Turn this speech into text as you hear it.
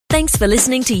Thanks for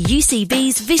listening to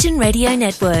UCB's Vision Radio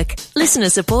Network. Listener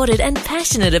supported and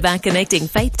passionate about connecting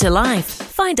faith to life.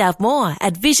 Find out more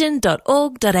at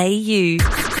vision.org.au.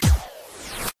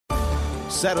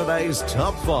 Saturday's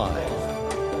Top 5.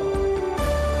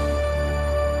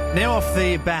 Now off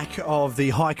the back of the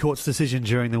High Court's decision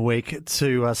during the week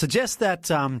to suggest that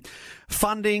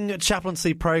funding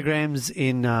chaplaincy programs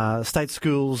in state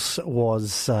schools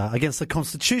was against the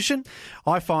Constitution,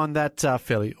 I find that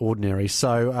fairly ordinary.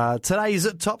 So today's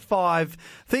Top 5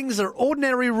 things are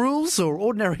ordinary rules or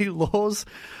ordinary laws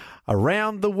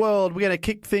around the world. We're going to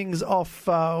kick things off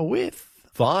with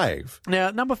 5. Now,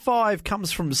 number 5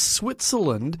 comes from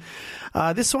Switzerland.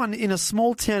 This one, in a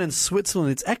small town in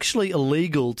Switzerland, it's actually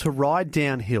illegal to ride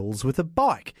down hills with a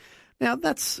bike. Now,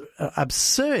 that's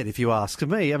absurd if you ask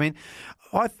me. I mean,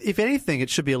 if anything, it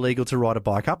should be illegal to ride a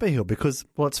bike up a hill because,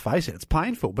 well, let's face it, it's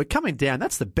painful. But coming down,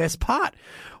 that's the best part.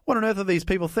 What on earth are these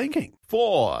people thinking?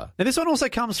 4. Now, this one also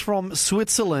comes from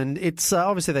Switzerland. It's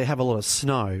obviously they have a lot of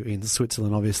snow in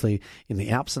Switzerland, obviously in the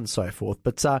Alps and so forth.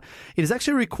 But it is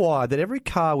actually required that every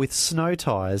car with snow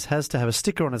tyres has to have a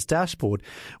sticker on its dashboard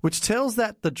which tells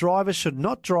that the driver should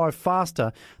not drive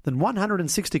faster than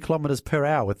 160 kilometres per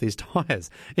hour with these tyres.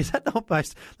 Is that not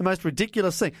the most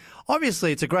ridiculous thing?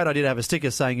 Obviously, it's a great idea to have a sticker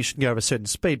saying you shouldn't go over a certain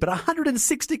speed, but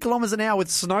 160 kilometres an hour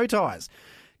with snow tyres.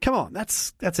 Come on,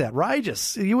 that's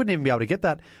outrageous. You wouldn't even be able to get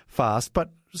that fast. But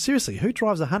seriously, who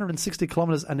drives 160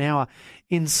 kilometres an hour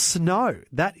in snow?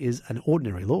 That is an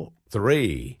ordinary law.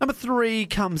 3. Number 3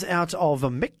 comes out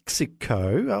of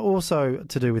Mexico, also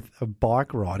to do with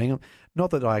bike riding. Not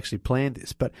that I actually planned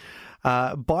this, but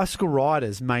bicycle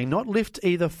riders may not lift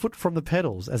either foot from the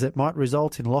pedals as it might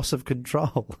result in loss of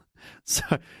control. So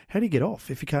how do you get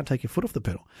off if you can't take your foot off the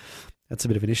pedal? That's a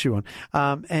bit of an issue one.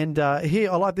 And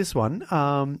here, I like this one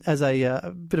as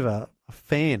a bit of a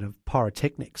fan of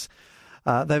pyrotechnics.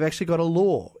 They've actually got a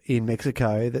law in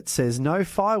Mexico that says no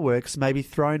fireworks may be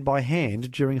thrown by hand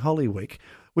during Holy Week,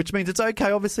 which means it's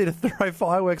okay, obviously, to throw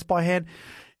fireworks by hand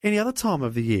any other time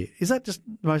of the year. Is that just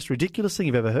the most ridiculous thing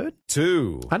you've ever heard?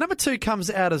 2. Number 2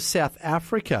 comes out of South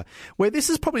Africa, where this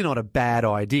is probably not a bad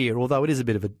idea, although it is a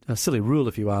bit of a silly rule,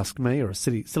 if you ask me, or a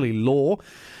silly law.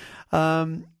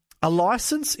 A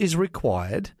license is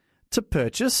required to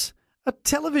purchase a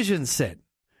television set.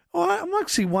 I'm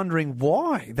actually wondering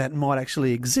why that might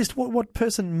actually exist. What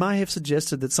person may have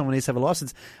suggested that someone needs to have a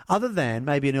license, other than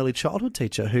maybe an early childhood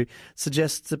teacher who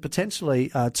suggests that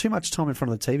potentially too much time in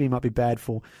front of the TV might be bad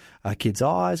for kids'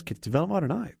 eyes, kids' development. I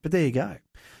don't know. But there you go.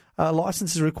 A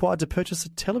license is required to purchase a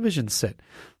television set.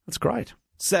 That's great.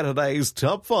 Saturday's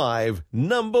Top 5,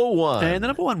 number 1. And the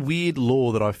number 1 weird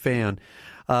law that I found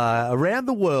around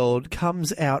the world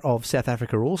comes out of South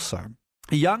Africa also.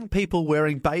 Young people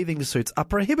wearing bathing suits are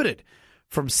prohibited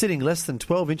from sitting less than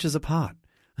 12 inches apart.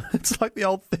 It's like the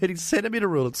old 30-centimetre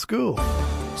rule at school.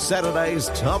 Saturday's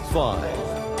Top 5.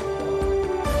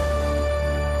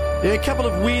 Yeah, a couple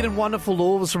of weird and wonderful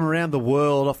laws from around the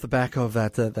world off the back of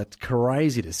that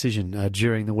crazy decision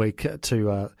during the week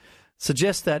to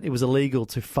suggest that it was illegal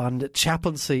to fund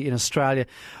chaplaincy in Australia.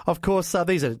 Of course,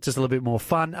 these are just a little bit more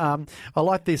fun. I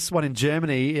like this one in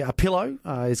Germany. A pillow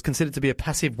is considered to be a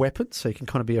passive weapon, so you can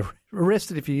kind of be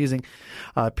arrested if you're using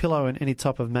a pillow in any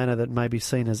type of manner that may be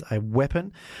seen as a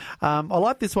weapon. I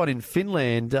like this one in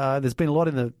Finland. There's been a lot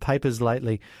in the papers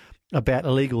lately about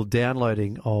illegal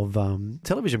downloading of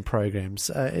television programs.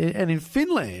 And in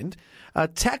Finland,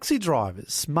 taxi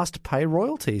drivers must pay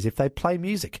royalties if they play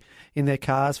music in their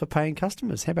cars for paying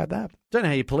customers. How about that? Don't know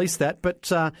how you police that, but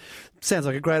sounds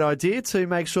like a great idea to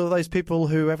make sure that those people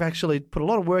who have actually put a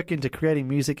lot of work into creating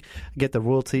music get the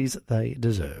royalties they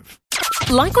deserve.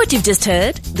 Like what you've just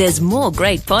heard? There's more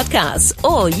great podcasts,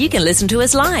 or you can listen to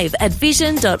us live at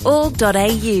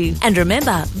vision.org.au. And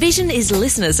remember, Vision is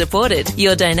listener supported.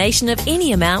 Your donation of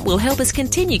any amount will help us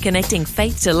continue connecting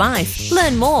faith to life.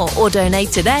 Learn more or donate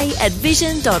today at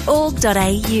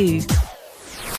vision.org.au.